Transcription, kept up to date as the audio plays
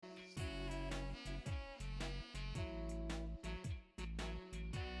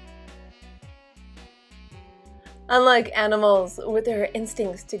Unlike animals with their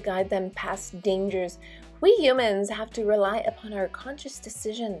instincts to guide them past dangers, we humans have to rely upon our conscious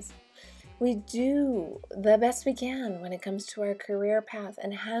decisions. We do the best we can when it comes to our career path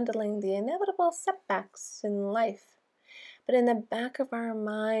and handling the inevitable setbacks in life. But in the back of our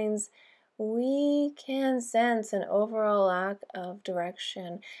minds, we can sense an overall lack of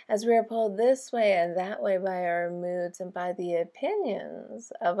direction as we are pulled this way and that way by our moods and by the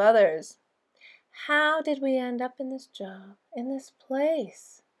opinions of others. How did we end up in this job, in this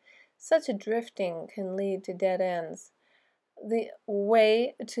place? Such a drifting can lead to dead ends. The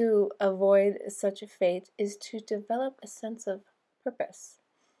way to avoid such a fate is to develop a sense of purpose,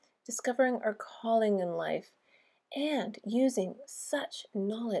 discovering our calling in life, and using such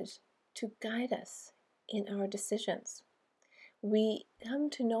knowledge to guide us in our decisions. We come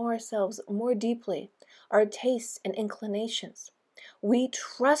to know ourselves more deeply, our tastes and inclinations. We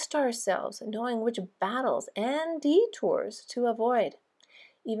trust ourselves, knowing which battles and detours to avoid.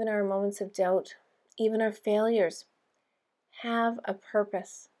 Even our moments of doubt, even our failures, have a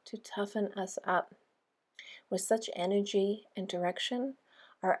purpose to toughen us up. With such energy and direction,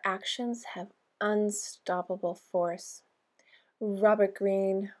 our actions have unstoppable force. Robert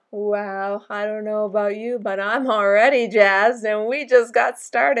Greene, wow, I don't know about you, but I'm already jazzed and we just got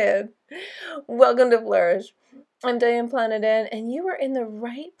started. Welcome to Flourish. I'm Diane Planadin, and you are in the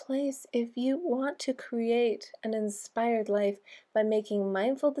right place if you want to create an inspired life by making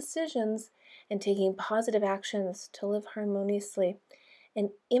mindful decisions and taking positive actions to live harmoniously and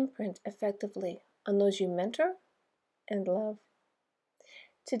imprint effectively on those you mentor and love.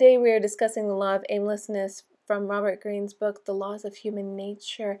 Today we are discussing the law of aimlessness from Robert Greene's book, The Laws of Human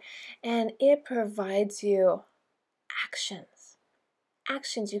Nature, and it provides you actions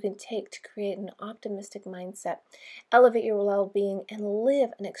you can take to create an optimistic mindset, elevate your well-being, and live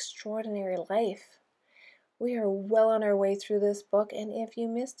an extraordinary life. We are well on our way through this book, and if you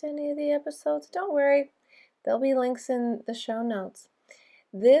missed any of the episodes, don't worry. There'll be links in the show notes.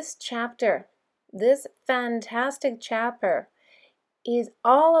 This fantastic chapter, is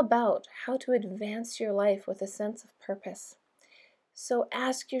all about how to advance your life with a sense of purpose. So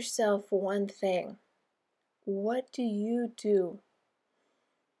ask yourself one thing. What do you do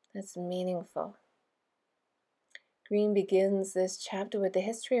that's meaningful? Greene begins this chapter with the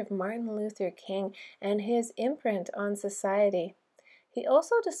history of Martin Luther King and his imprint on society. He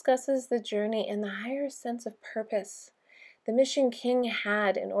also discusses the journey and the higher sense of purpose, the mission King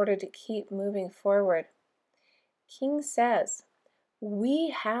had in order to keep moving forward. King says,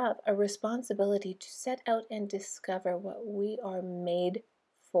 we have a responsibility to set out and discover what we are made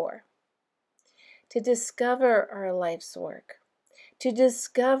for, to discover our life's work, to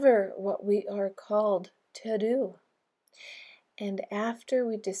discover what we are called to do. And after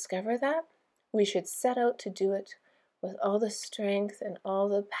we discover that, we should set out to do it with all the strength and all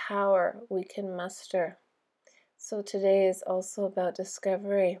the power we can muster. So today is also about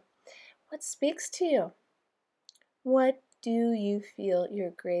discovery. What speaks to you? What do you feel your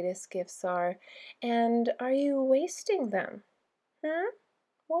greatest gifts are? And are you wasting them?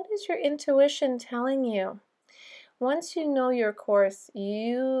 What is your intuition telling you? Once you know your course,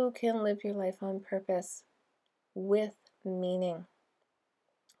 you can live your life on purpose with meaning.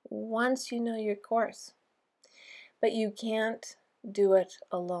 Once you know your course. But you can't do it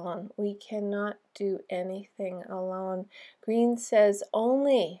alone. We cannot do anything alone. Greene says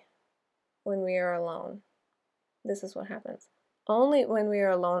only when we are alone. This is what happens. Only when we are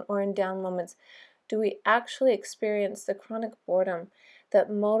alone or in down moments do we actually experience the chronic boredom that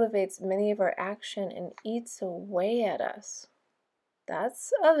motivates many of our action and eats away at us.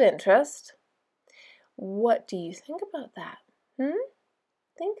 That's of interest. What do you think about that?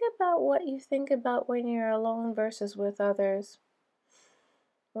 Think about what you think about when you're alone versus with others.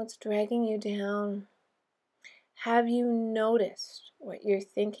 What's dragging you down? Have you noticed what you're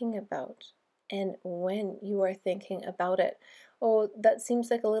thinking about and when you are thinking about it? Oh, that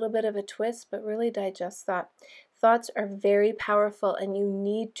seems like a little bit of a twist, but really digest that. Thoughts are very powerful, and you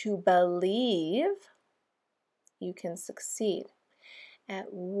need to believe you can succeed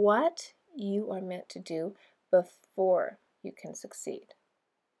at what you are meant to do before you can succeed.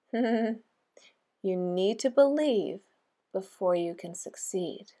 You need to believe before you can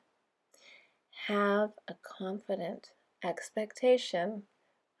succeed. Have a confident expectation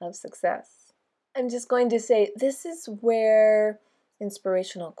of success. I'm just going to say this is where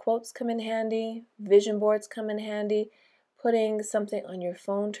inspirational quotes come in handy, vision boards come in handy, putting something on your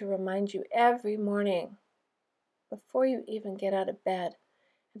phone to remind you every morning before you even get out of bed.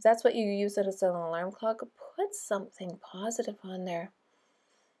 If that's what you use it as an alarm clock, put something positive on there.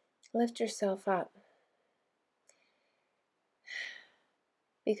 Lift yourself up.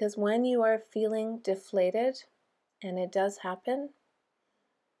 Because when you are feeling deflated, and it does happen,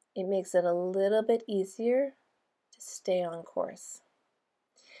 it makes it a little bit easier to stay on course.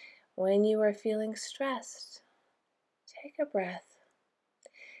 When you are feeling stressed, take a breath.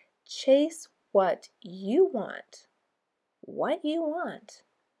 Chase what you want. What you want.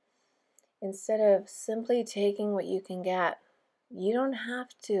 Instead of simply taking what you can get. You don't have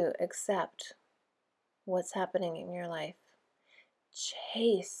to accept what's happening in your life.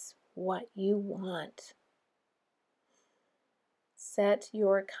 Chase what you want. Set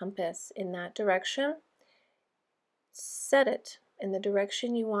your compass in that direction. Set it in the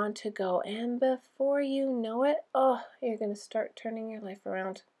direction you want to go. And before you know it, you're going to start turning your life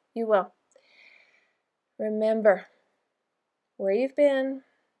around. You will. Remember where you've been.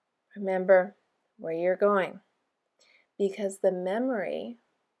 Remember where you're going. Because the memory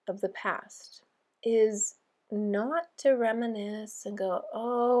of the past is not to reminisce and go,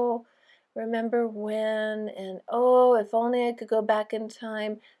 oh, remember when, and oh, if only I could go back in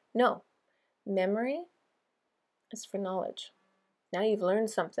time. No, memory is for knowledge. Now you've learned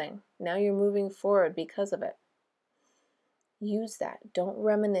something. Now you're moving forward because of it. Use that. Don't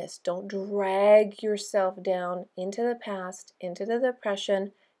reminisce. Don't drag yourself down into the past, into the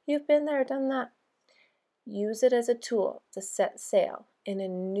depression. You've been there, done that. Use it as a tool to set sail in a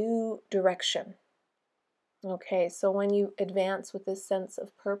new direction. Okay, so when you advance with this sense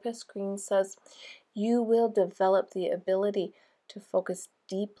of purpose, Green says, you will develop the ability to focus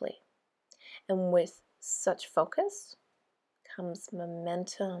deeply. And with such focus comes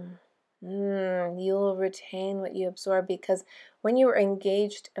momentum. You'll retain what you absorb, because when you are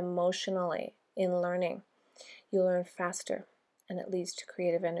engaged emotionally in learning, you learn faster, and it leads to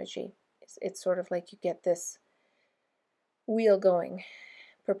creative energy. It's sort of like you get this wheel going,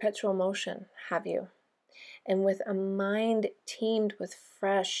 perpetual motion, have you? And with a mind teamed with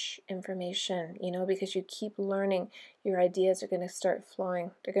fresh information, because you keep learning, your ideas are going to start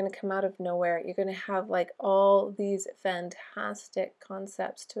flowing. They're going to come out of nowhere. You're going to have like all these fantastic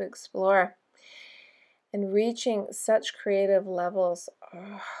concepts to explore. And reaching such creative levels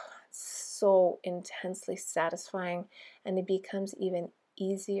are so intensely satisfying, and it becomes even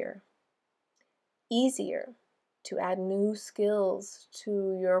easier to add new skills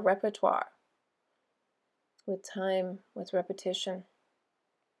to your repertoire. With time, with repetition.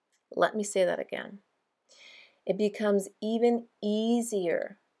 Let me say that again. It becomes even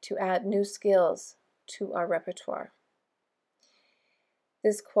easier to add new skills to our repertoire.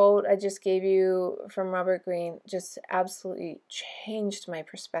 This quote I just gave you from Robert Greene just absolutely changed my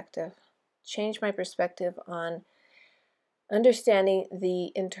perspective. Changed my perspective on understanding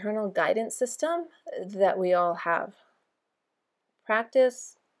the internal guidance system that we all have.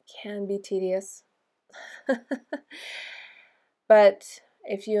 Practice can be tedious. But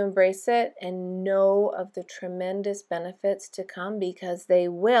if you embrace it and know of the tremendous benefits to come, because they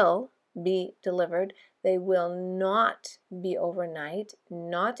will be delivered, they will not be overnight,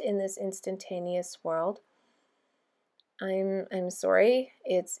 not in this instantaneous world. I'm sorry,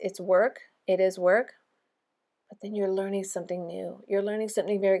 it's work, it is work, but then you're learning something new. You're learning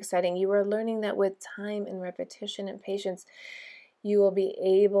something very exciting. You are learning that with time and repetition and patience, you will be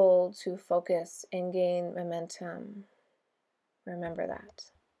able to focus and gain momentum. Remember that.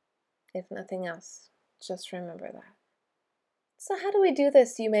 If nothing else, just remember that. So how do we do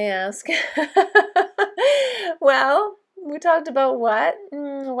this, you may ask? Well, we talked about what,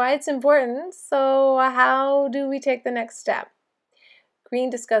 why it's important. So how do we take the next step?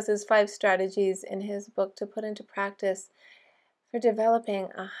 Greene discusses 5 strategies in his book to put into practice for developing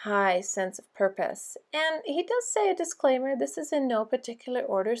a high sense of purpose. And he does say a disclaimer, this is in no particular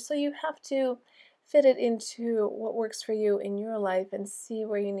order, so you have to fit it into what works for you in your life and see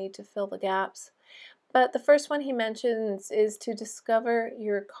where you need to fill the gaps. But the first one he mentions is to discover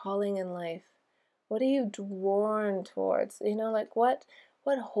your calling in life. What are you drawn towards? Like what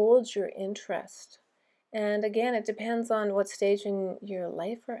holds your interest? And again, it depends on what stage in your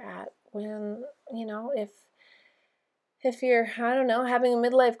life you're at. When, if you're, having a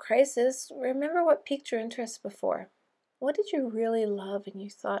midlife crisis, remember what piqued your interest before. What did you really love and you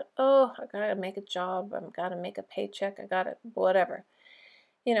thought, oh, I gotta make a job, I've gotta make a paycheck, I gotta whatever.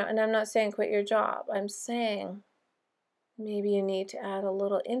 And I'm not saying quit your job. I'm saying maybe you need to add a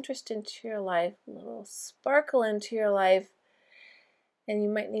little interest into your life, a little sparkle into your life, and you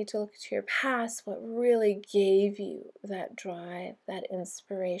might need to look to your past, what really gave you that drive, that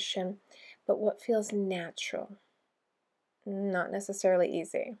inspiration, but what feels natural, not necessarily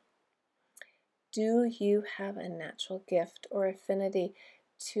easy. Do you have a natural gift or affinity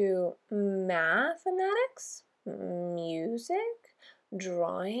to mathematics, music,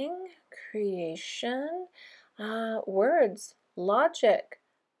 drawing, creation, words, logic.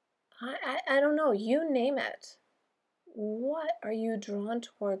 I don't know, you name it. What are you drawn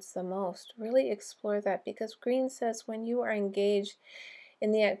towards the most? Really explore that, because green says when you are engaged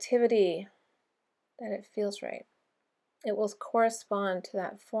in the activity that it feels right, it will correspond to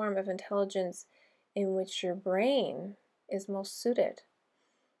that form of intelligence in which your brain is most suited.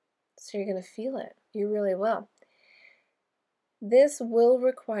 So you're going to feel it. You really will. This will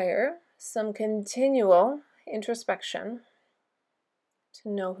require some continual introspection to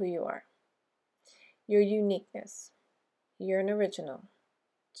know who you are, your uniqueness. You're an original,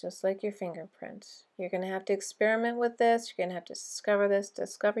 just like your fingerprint. You're going to have to experiment with this. You're going to have to discover this.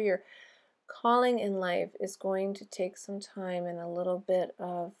 Discover your calling in life is going to take some time and a little bit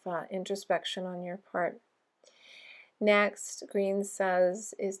of introspection on your part. Next, green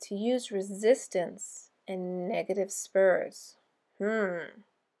says, is to use resistance and negative spurs.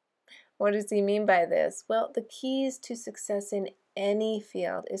 What does he mean by this? Well, the keys to success in any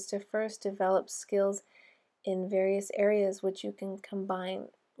field is to first develop skills in various areas which you can combine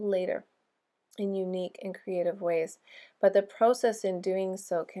later in unique and creative ways. But the process in doing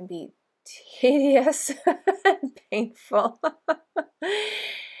so can be tedious and painful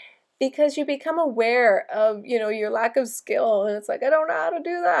because you become aware of, your lack of skill, and it's like, I don't know how to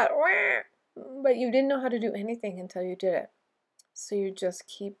do that. But you didn't know how to do anything until you did it. So you just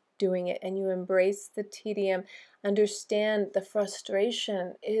keep doing it, and you embrace the tedium. Understand the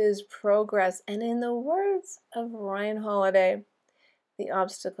frustration is progress. And in the words of Ryan Holiday, the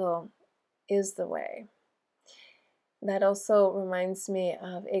obstacle is the way. That also reminds me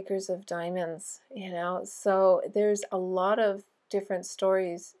of Acres of Diamonds, So there's a lot of different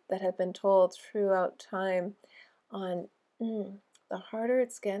stories that have been told throughout time on the harder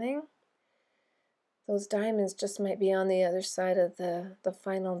it's getting, those diamonds just might be on the other side of the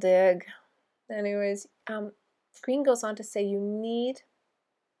final dig. Anyways, Green goes on to say you need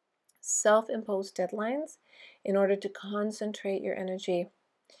self-imposed deadlines in order to concentrate your energy.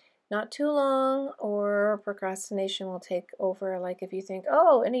 Not too long, or procrastination will take over. Like if you think,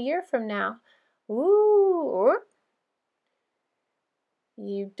 oh, in a year from now,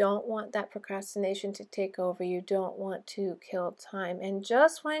 you don't want that procrastination to take over. You don't want to kill time. And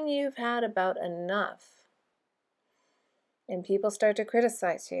just when you've had about enough, and people start to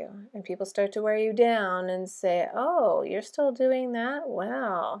criticize you, and people start to wear you down and say, oh, you're still doing that?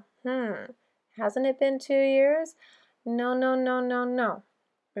 Well, hasn't it been 2 years? No, no, no, no, no.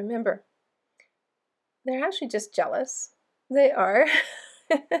 Remember, they're actually just jealous. They are.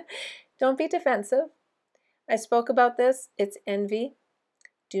 Don't be defensive. I spoke about this. It's envy.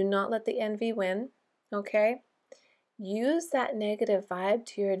 Do not let the envy win, okay? Use that negative vibe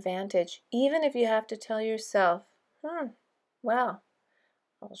to your advantage, even if you have to tell yourself, well,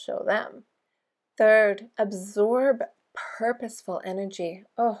 I'll show them. Third, absorb purposeful energy.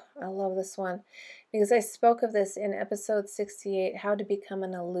 Oh, I love this one because I spoke of this in episode 68, how to become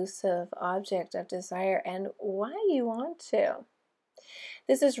an elusive object of desire and why you want to.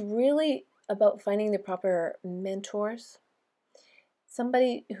 This is really about finding the proper mentors,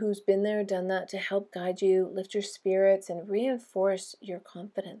 somebody who's been there, done that, to help guide you, lift your spirits, and reinforce your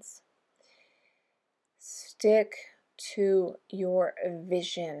confidence. Stick to your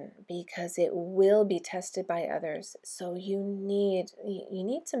vision because it will be tested by others. So you need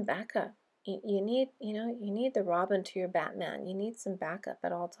some backup. You need the Robin to your Batman. You need some backup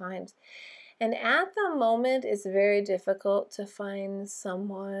at all times. And at the moment, it's very difficult to find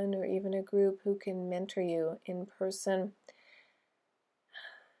someone or even a group who can mentor you in person.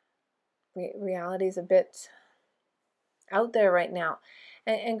 Reality is a bit out there right now.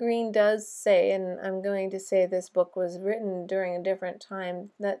 And Green does say, and I'm going to say this book was written during a different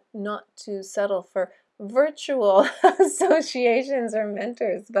time, that not to settle for virtual associations or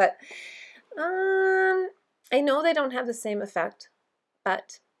mentors. But I know they don't have the same effect,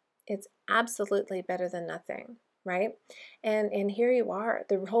 but it's absolutely better than nothing, right? And here you are.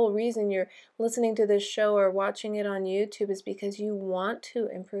 The whole reason you're listening to this show or watching it on YouTube is because you want to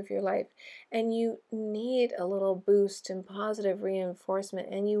improve your life and you need a little boost and positive reinforcement,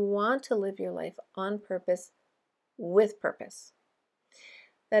 and you want to live your life on purpose, with purpose.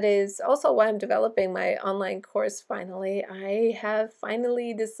 That is also why I'm developing my online course finally. I have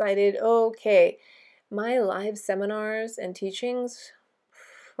finally decided, okay, my live seminars and teachings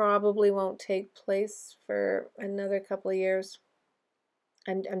probably won't take place for another couple of years.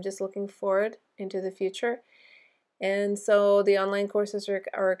 I'm just looking forward into the future. And so the online courses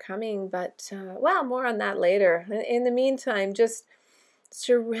are coming, but more on that later. In the meantime, just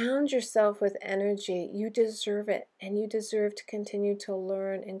Surround yourself with energy. You deserve it, and you deserve to continue to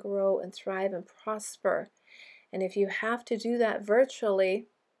learn and grow and thrive and prosper. And if you have to do that virtually,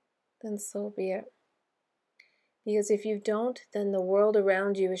 then so be it. Because if you don't, then the world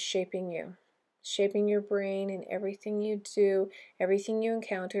around you is shaping you, shaping your brain and everything you do, everything you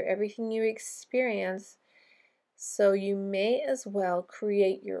encounter, everything you experience. So you may as well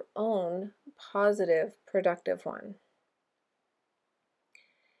create your own positive, productive one.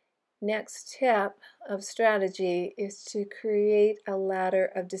 Next tip of strategy is to create a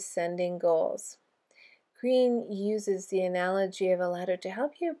ladder of descending goals. Green uses the analogy of a ladder to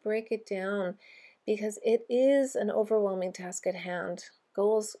help you break it down because it is an overwhelming task at hand.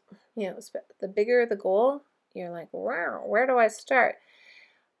 Goals, the bigger the goal, you're like, wow, where do I start?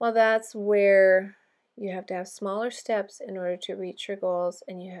 Well, that's where you have to have smaller steps in order to reach your goals,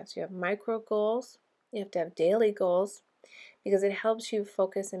 and you have to have micro goals, you have to have daily goals, because it helps you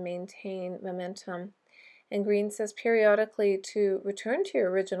focus and maintain momentum. And Green says periodically to return to your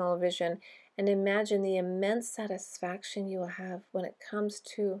original vision and imagine the immense satisfaction you will have when it comes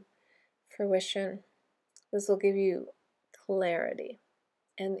to fruition. This will give you clarity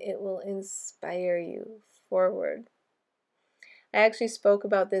and it will inspire you forward. I actually spoke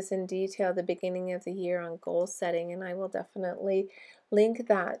about this in detail at the beginning of the year on goal setting, and I will definitely link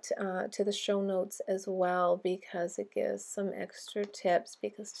that to the show notes as well because it gives some extra tips,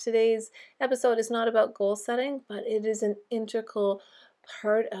 because today's episode is not about goal setting, but it is an integral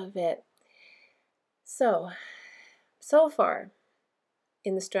part of it. So far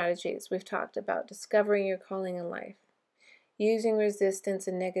in the strategies, we've talked about discovering your calling in life, using resistance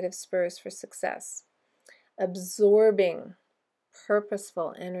and negative spurs for success, absorbing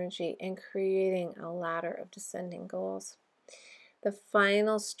purposeful energy, and creating a ladder of descending goals. The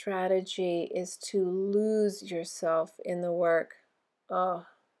final strategy is to lose yourself in the work. Oh,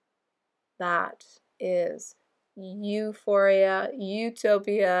 that is euphoria,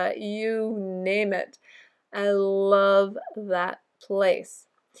 utopia, you name it. I love that place.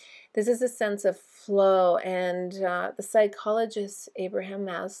 This is a sense of flow, and the psychologist Abraham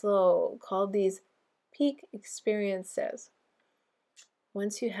Maslow called these peak experiences.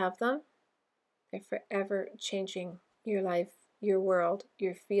 Once you have them, they're forever changing your life, your world,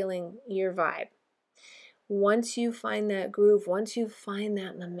 your feeling, your vibe. Once you find that groove, once you find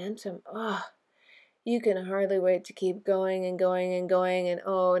that momentum, you can hardly wait to keep going and going and going. And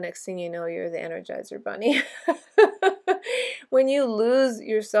next thing you know, you're the Energizer Bunny. When you lose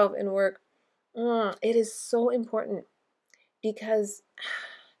yourself in work, it is so important because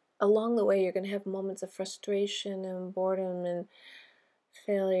along the way, you're going to have moments of frustration and boredom and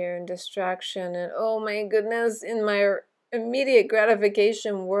failure and distraction. And oh my goodness, in my immediate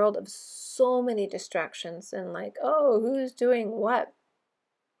gratification world of so many distractions and like, who's doing what?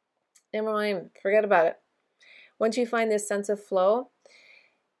 Never mind, forget about it. Once you find this sense of flow,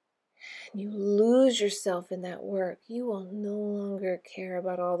 you lose yourself in that work, you will no longer care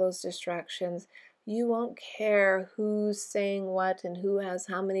about all those distractions. You won't care who's saying what and who has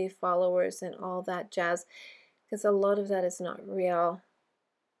how many followers and all that jazz, because a lot of that is not real.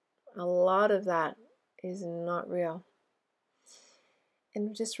 A lot of that is not real.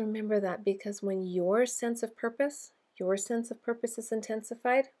 And just remember that, because when your sense of purpose is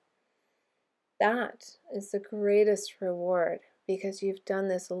intensified, that is the greatest reward, because you've done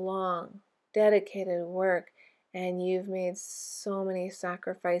this long, dedicated work and you've made so many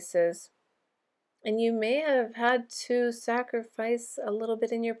sacrifices. And you may have had to sacrifice a little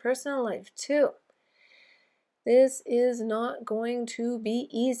bit in your personal life too. This is not going to be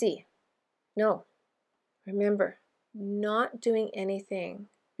easy. No. Remember, not doing anything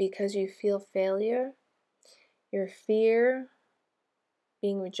because you feel failure, your fear,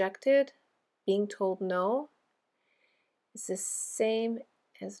 being rejected, being told no, is the same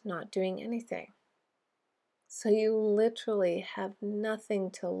as not doing anything. So you literally have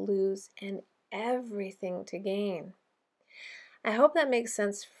nothing to lose and everything to gain. I hope that makes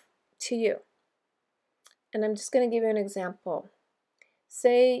sense to you. And I'm just going to give you an example.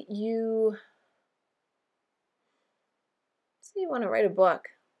 Say you want to write a book,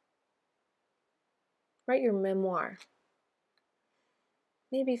 write your memoir,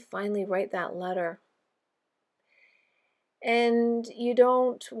 maybe finally write that letter. And you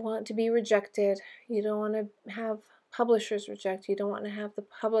don't want to be rejected. You don't want to have publishers reject you. You don't want to have the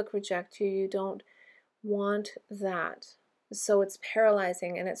public reject you. You don't want that. So it's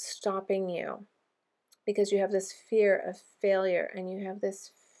paralyzing and it's stopping you because you have this fear of failure and you have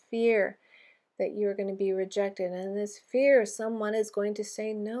this fear that you're going to be rejected and this fear someone is going to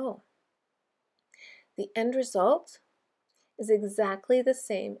say no. The end result is exactly the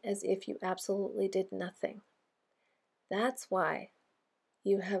same as if you absolutely did nothing. That's why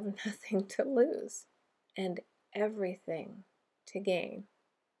you have nothing to lose and everything to gain.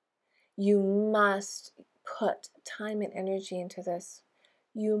 You must put time and energy into this.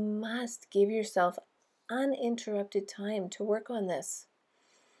 You must give yourself uninterrupted time to work on this.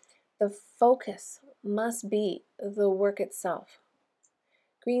 The focus must be the work itself.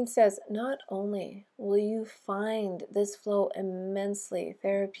 Green says, not only will you find this flow immensely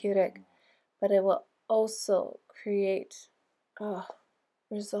therapeutic, but it will also create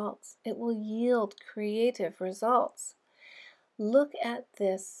results. It will yield creative results. Look at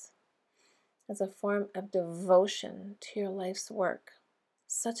this as a form of devotion to your life's work.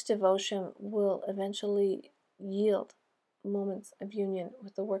 Such devotion will eventually yield moments of union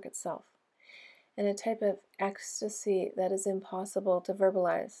with the work itself, and a type of ecstasy that is impossible to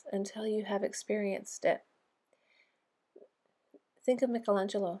verbalize until you have experienced it. Think of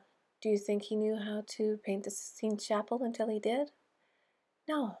Michelangelo. Do you think he knew how to paint the Sistine Chapel until he did?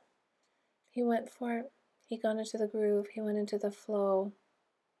 No. He went for it. He got into the groove. He went into the flow.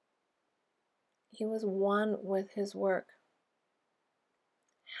 He was one with his work.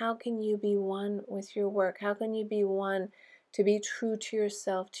 How can you be one with your work? How can you be one to be true to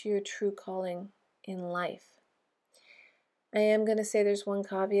yourself, to your true calling in life? I am going to say there's one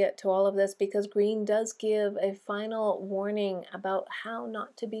caveat to all of this, because Green does give a final warning about how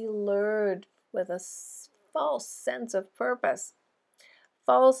not to be lured with a false sense of purpose.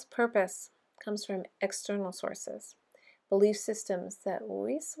 False purpose comes from external sources, belief systems that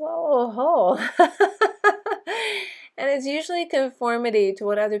we swallow whole. And it's usually conformity to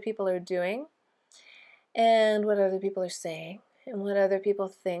what other people are doing and what other people are saying and what other people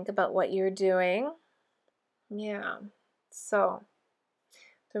think about what you're doing. Yeah. So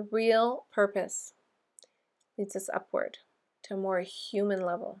the real purpose leads us upward to a more human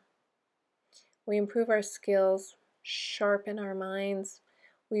level. We improve our skills, sharpen our minds.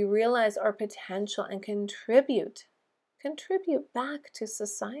 We realize our potential and contribute back to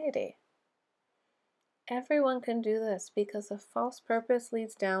society. Everyone can do this, because a false purpose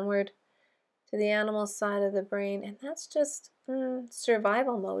leads downward to the animal side of the brain, and that's just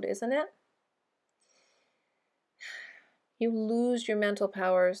survival mode, isn't it? You lose your mental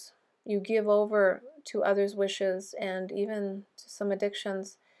powers. You give over to others' wishes and even to some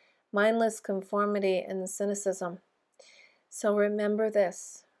addictions, mindless conformity and cynicism. So remember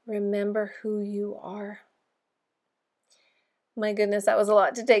this. Remember who you are. My goodness, that was a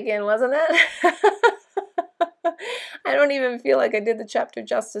lot to take in, wasn't it? I don't even feel like I did the chapter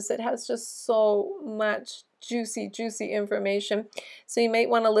justice. It has just so much juicy information. So you might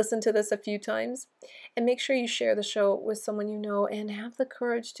want to listen to this a few times, and make sure you share the show with someone you know, and have the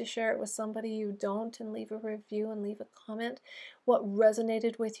courage to share it with somebody you don't, and leave a review and leave a comment. What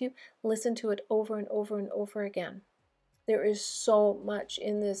resonated with you, listen to it over and over and over again. There is so much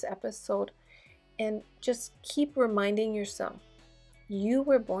in this episode, and just keep reminding yourself, you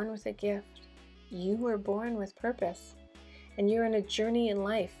were born with a gift. You were born with purpose, and you're in a journey in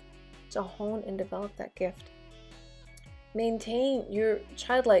life to hone and develop that gift. Maintain your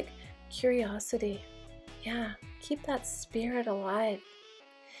childlike curiosity. Yeah, keep that spirit alive,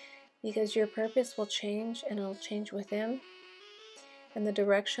 because your purpose will change, and it'll change within, and the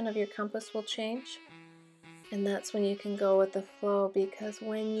direction of your compass will change. And that's when you can go with the flow, because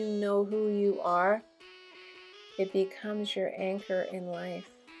when you know who you are, it becomes your anchor in life.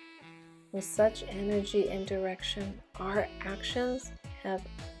 With such energy and direction, our actions have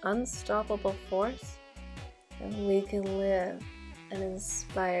unstoppable force, and we can live an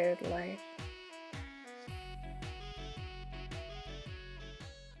inspired life.